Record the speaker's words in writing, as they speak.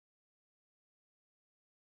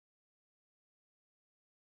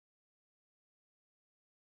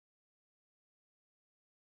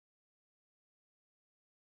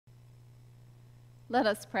Let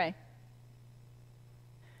us pray.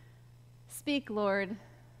 Speak, Lord.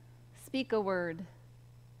 Speak a word.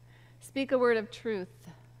 Speak a word of truth.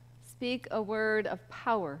 Speak a word of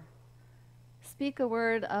power. Speak a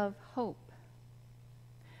word of hope.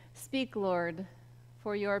 Speak, Lord,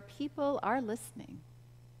 for your people are listening.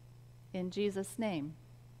 In Jesus' name,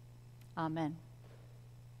 amen.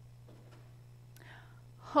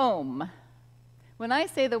 Home. When I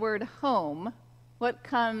say the word home, what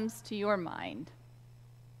comes to your mind?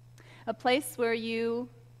 A place where you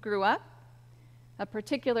grew up? A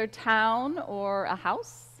particular town or a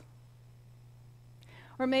house?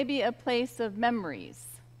 Or maybe a place of memories?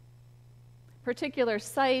 Particular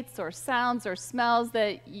sights or sounds or smells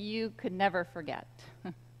that you could never forget?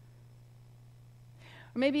 Or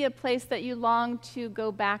maybe a place that you long to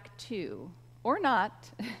go back to, or not,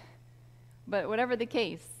 but whatever the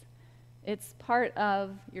case, it's part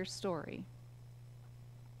of your story.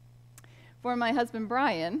 For my husband,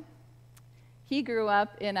 Brian, he grew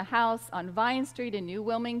up in a house on Vine Street in New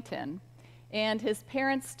Wilmington, and his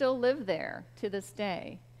parents still live there to this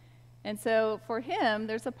day. And so for him,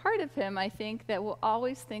 there's a part of him, I think, that will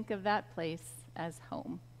always think of that place as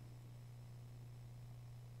home.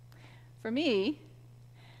 For me,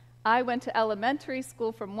 I went to elementary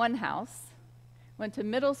school from one house, went to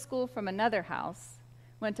middle school from another house,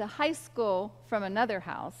 went to high school from another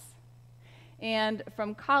house, and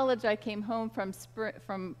from college I came home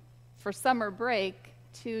for summer break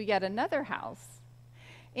to yet another house.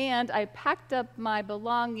 And I packed up my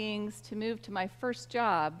belongings to move to my first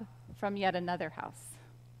job from yet another house.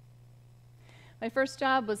 My first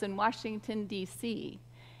job was in Washington, D.C.,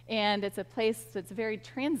 and it's a place that's very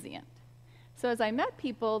transient. So as I met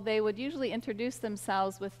people, they would usually introduce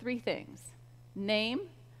themselves with three things: name,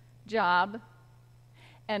 job,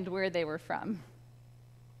 and where they were from.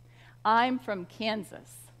 I'm from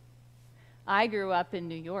Kansas. I grew up in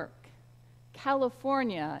New York.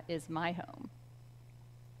 California is my home.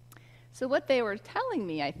 So what they were telling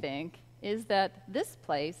me, I think, is that this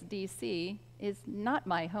place, D.C., is not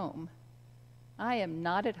my home. I am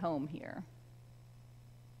not at home here.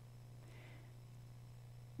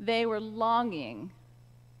 They were longing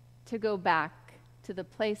to go back to the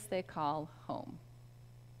place they call home.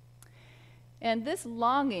 And this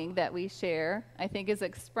longing that we share, I think, is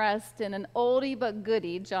expressed in an oldie but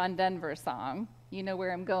goodie John Denver song. You know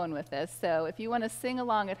where I'm going with this. So if you want to sing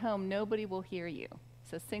along at home, nobody will hear you.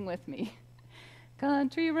 So sing with me.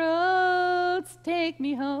 Country roads, take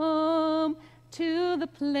me home to the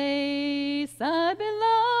place I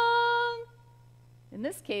belong. In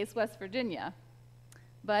this case, West Virginia.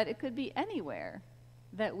 But it could be anywhere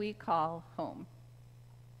that we call home.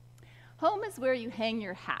 Home is where you hang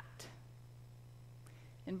your hat.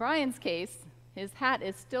 In Brian's case, his hat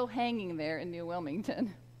is still hanging there in New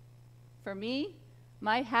Wilmington. For me,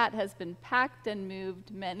 my hat has been packed and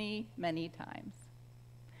moved many, many times.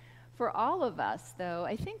 For all of us, though,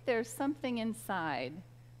 I think there's something inside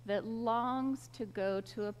that longs to go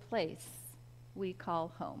to a place we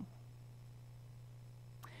call home.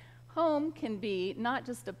 Home can be not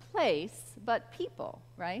just a place, but people,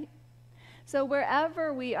 right? So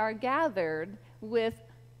wherever we are gathered with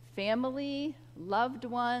family, loved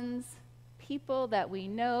ones, people that we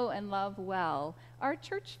know and love well, our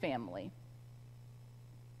church family.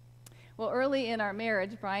 Well, early in our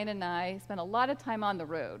marriage, Brian and I spent a lot of time on the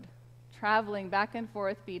road, traveling back and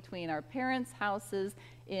forth between our parents' houses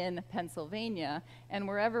in Pennsylvania and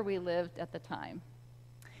wherever we lived at the time.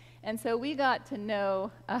 And so we got to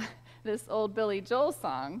know this old Billy Joel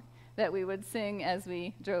song that we would sing as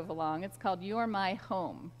we drove along. It's called "You're My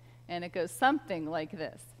Home," and it goes something like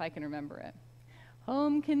this, if I can remember it.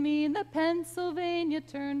 Home can mean the Pennsylvania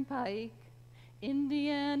Turnpike,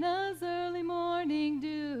 Indiana's early morning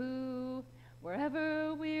dew.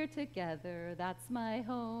 Wherever we're together, that's my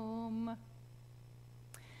home.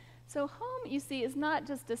 So home, you see, is not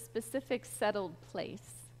just a specific settled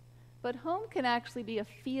place, but home can actually be a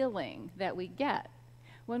feeling that we get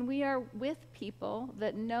when we are with people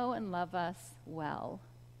that know and love us well.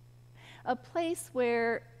 A place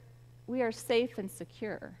where we are safe and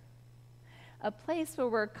secure. A place where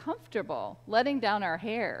we're comfortable letting down our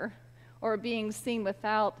hair or being seen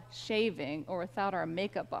without shaving or without our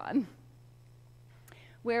makeup on.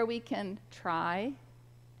 Where we can try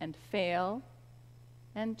and fail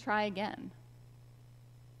and try again.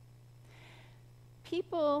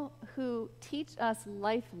 People who teach us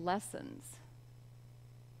life lessons.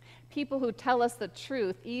 People who tell us the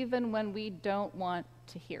truth even when we don't want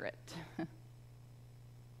to hear it.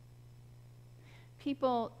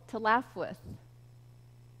 People to laugh with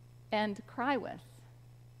and cry with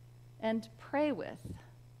and pray with.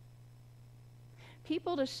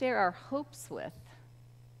 people to share our hopes with.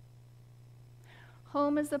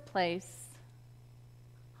 Home is a place.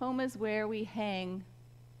 Home is where we hang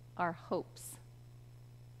our hopes.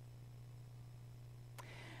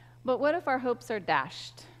 But what if our hopes are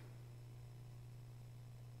dashed?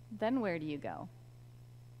 Then where do you go?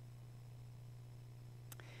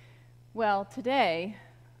 Well, today,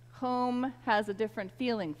 home has a different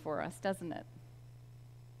feeling for us, doesn't it?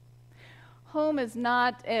 Home is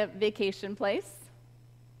not a vacation place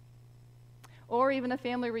or even a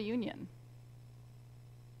family reunion.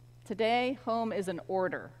 Today, home is an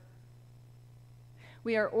order.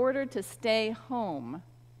 We are ordered to stay home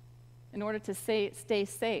in order to stay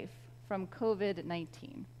safe from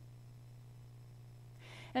COVID-19.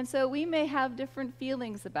 And so we may have different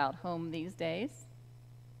feelings about home these days.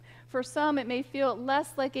 For some, it may feel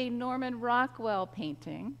less like a Norman Rockwell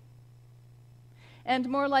painting and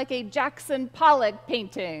more like a Jackson Pollock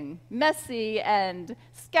painting, messy and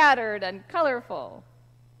scattered and colorful.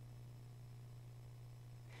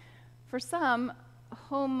 For some,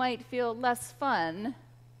 home might feel less fun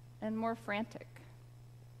and more frantic.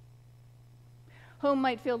 Home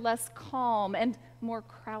might feel less calm and more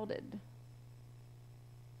crowded.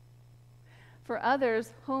 For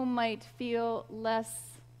others, home might feel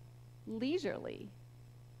less leisurely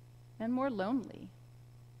and more lonely.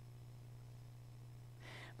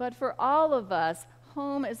 But for all of us,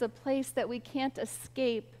 home is a place that we can't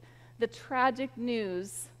escape the tragic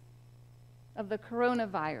news of the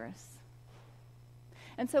coronavirus.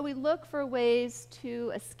 And so we look for ways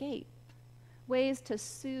to escape, ways to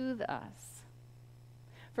soothe us.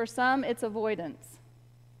 For some, it's avoidance.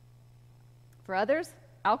 For others,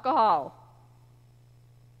 alcohol.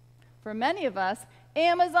 For many of us,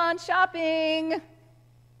 Amazon shopping.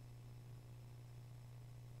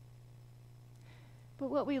 But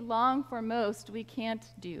what we long for most, we can't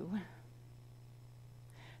do.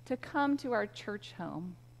 To come to our church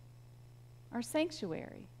home, our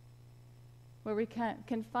sanctuary, where we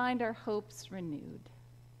can find our hopes renewed.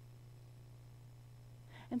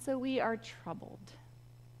 And so we are troubled.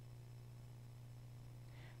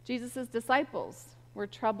 Jesus' disciples were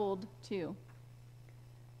troubled too.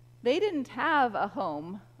 They didn't have a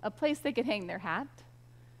home, a place they could hang their hat.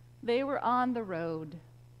 They were on the road.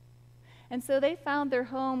 And so they found their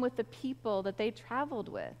home with the people that they traveled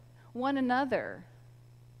with, one another,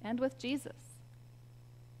 and with Jesus.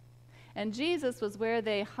 And Jesus was where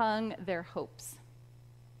they hung their hopes.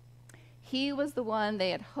 He was the one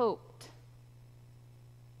they had hoped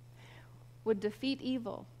would defeat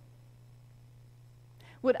evil,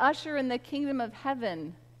 would usher in the kingdom of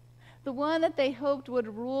heaven, the one that they hoped would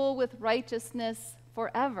rule with righteousness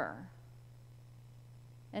forever.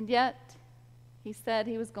 And yet, he said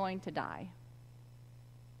he was going to die.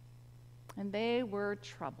 And they were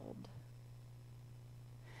troubled.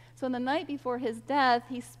 So on the night before his death,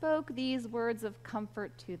 he spoke these words of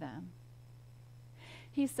comfort to them.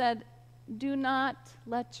 He said, "Do not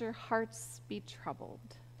let your hearts be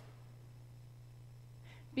troubled.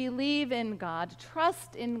 Believe in God,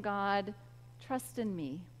 trust in God, trust in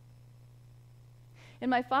me. In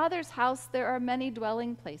my Father's house there are many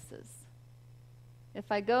dwelling places. If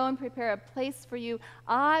I go and prepare a place for you,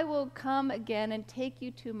 I will come again and take you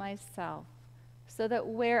to myself, so that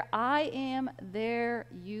where I am, there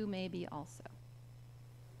you may be also."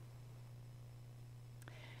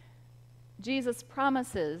 Jesus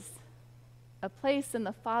promises a place in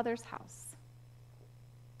the Father's house.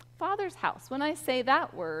 Father's house. When I say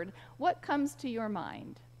that word, what comes to your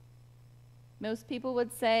mind? Most people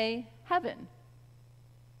would say heaven.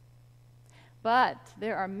 But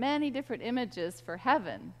there are many different images for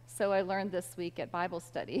heaven, so I learned this week at Bible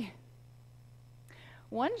study.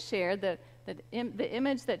 One shared that the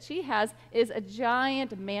image that she has is a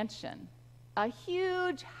giant mansion, a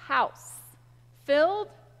huge house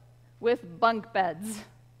filled with bunk beds.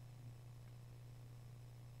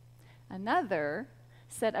 Another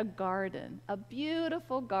said a garden, a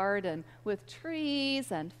beautiful garden with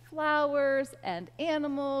trees and flowers and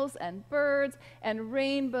animals and birds and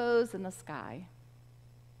rainbows in the sky.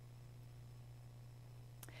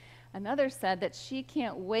 Another said that she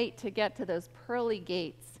can't wait to get to those pearly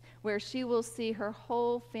gates where she will see her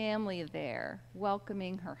whole family there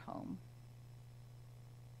welcoming her home.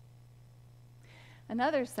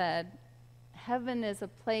 Another said heaven is a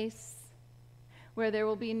place where there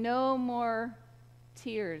will be no more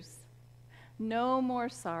tears, no more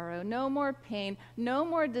sorrow, no more pain, no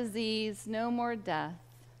more disease, no more death.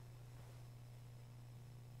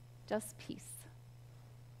 Just peace.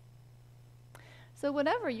 So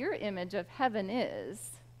whatever your image of heaven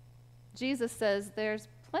is, Jesus says there's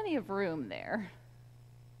plenty of room there.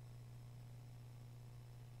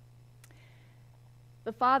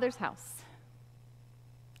 the Father's house.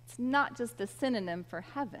 It's not just a synonym for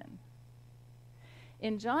heaven.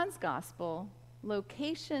 In John's gospel,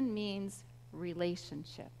 location means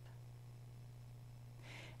relationship.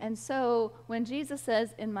 And so when Jesus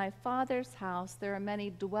says, in my Father's house there are many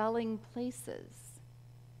dwelling places,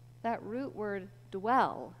 that root word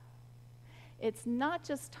dwell, it's not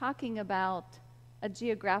just talking about a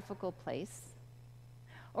geographical place,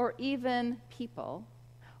 or even people,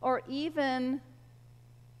 or even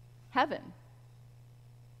heaven.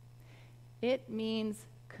 It means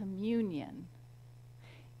communion.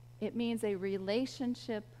 It means a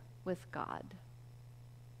relationship with God,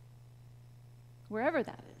 wherever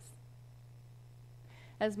that is.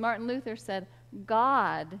 As Martin Luther said,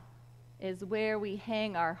 God is where we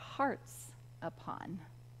hang our hearts upon.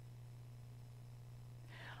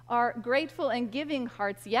 Our grateful and giving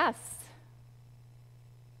hearts, yes,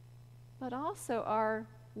 but also our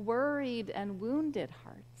worried and wounded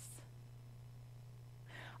hearts,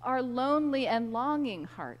 our lonely and longing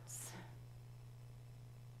hearts,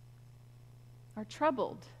 our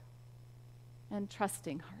troubled and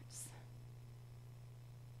trusting hearts.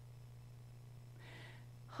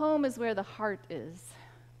 Home is where the heart is,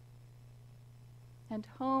 and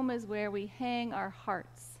home is where we hang our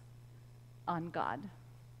hearts on God.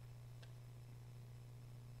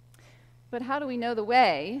 But how do we know the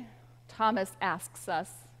way? Thomas asks us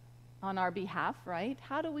on our behalf, right?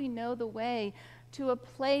 How do we know the way to a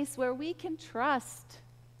place where we can trust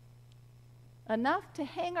enough to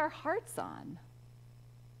hang our hearts on?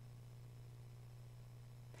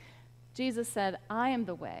 Jesus said, I am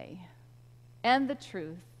the way and the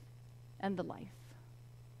truth and the life.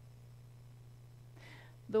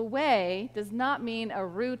 The way does not mean a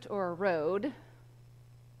route or a road.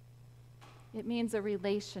 It means a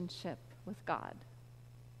relationship with God.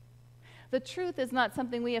 The truth is not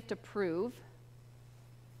something we have to prove,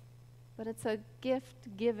 but it's a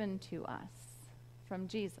gift given to us from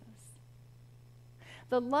Jesus.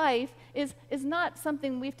 The life is not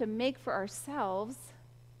something we have to make for ourselves.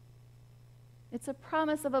 It's a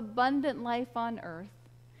promise of abundant life on earth,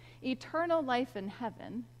 eternal life in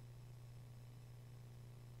heaven,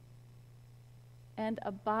 and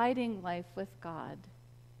abiding life with God,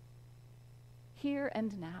 here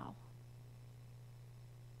and now.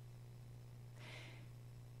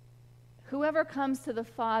 Whoever comes to the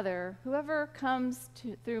Father, whoever comes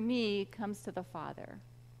through me, comes to the Father.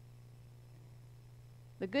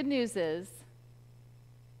 The good news is,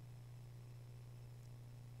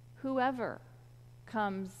 whoever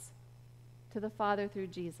comes to the Father through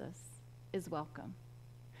Jesus is welcome.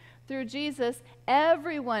 Through Jesus,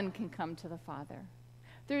 everyone can come to the Father.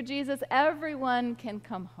 Through Jesus, everyone can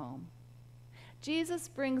come home. Jesus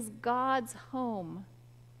brings God's home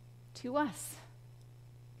to us.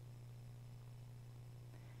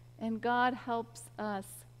 And God helps us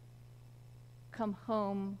come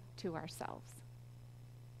home to ourselves.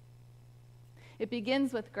 It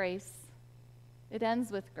begins with grace. It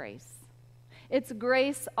ends with grace. It's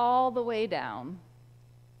grace all the way down.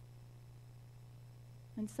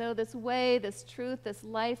 And so this way, this truth, this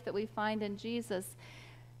life that we find in Jesus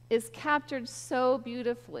is captured so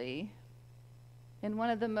beautifully in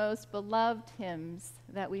one of the most beloved hymns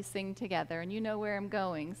that we sing together. And you know where I'm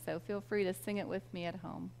going, so feel free to sing it with me at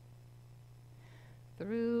home.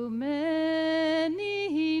 Through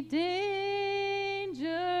many dangers,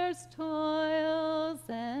 toils,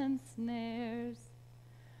 and snares,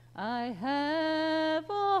 I have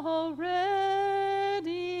already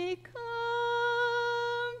come.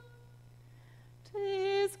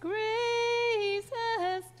 'Tis grace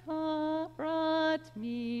has brought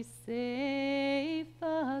me safe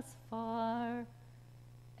thus far,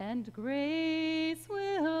 and grace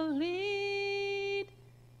will lead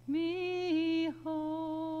me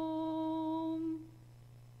home.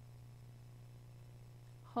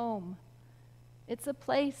 Home. It's a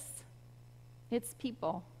place. It's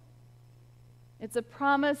people. It's a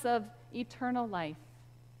promise of eternal life.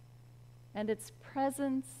 And it's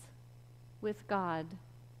presence with God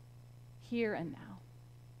here and now.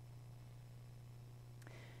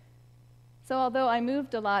 So although I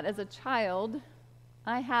moved a lot as a child,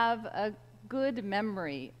 I have a good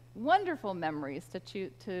memory, wonderful memories to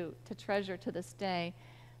treasure to this day.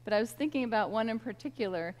 But I was thinking about one in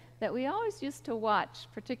particular that we always used to watch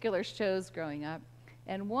particular shows growing up.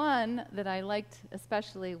 And one that I liked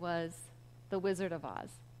especially was The Wizard of Oz.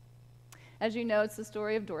 As you know, it's the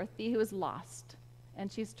story of Dorothy, who is lost,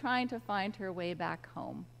 and she's trying to find her way back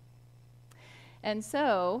home. And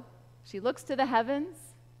so she looks to the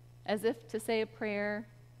heavens as if to say a prayer,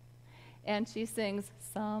 and she sings,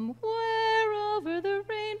 "Somewhere over the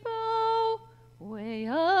rainbow, way way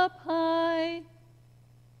up high.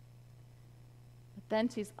 But then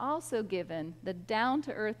she's also given the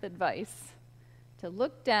down-to-earth advice to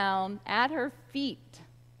look down at her feet,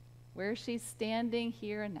 where she's standing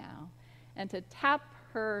here and now, and to tap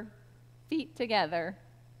her feet together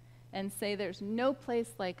and say, there's no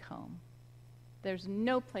place like home. There's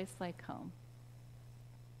no place like home.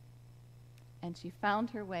 And she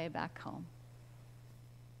found her way back home.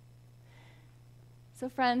 So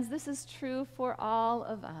friends, this is true for all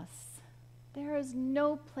of us. There is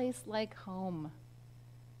no place like home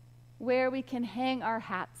where we can hang our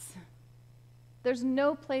hats. There's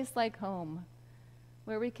no place like home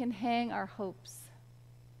where we can hang our hopes.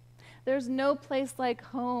 There's no place like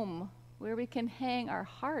home where we can hang our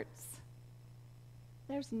hearts.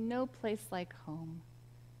 There's no place like home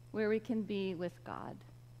where we can be with God.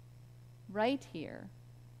 Right here,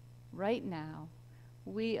 right now,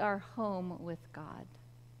 we are home with God.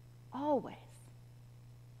 Always.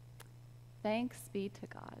 Thanks be to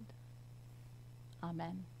God.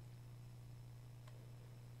 Amen.